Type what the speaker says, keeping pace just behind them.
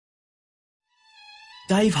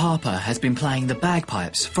Dave Harper has been playing the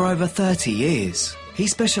bagpipes for over 30 years. He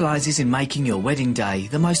specialises in making your wedding day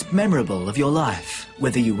the most memorable of your life.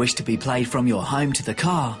 Whether you wish to be played from your home to the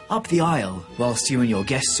car, up the aisle, whilst you and your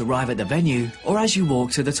guests arrive at the venue, or as you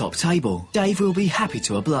walk to the top table, Dave will be happy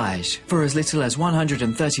to oblige. For as little as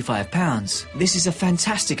 £135, this is a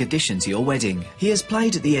fantastic addition to your wedding. He has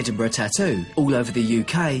played at the Edinburgh Tattoo, all over the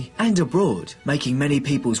UK and abroad, making many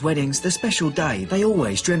people's weddings the special day they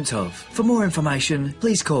always dreamt of. For more information,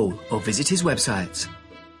 please call or visit his website.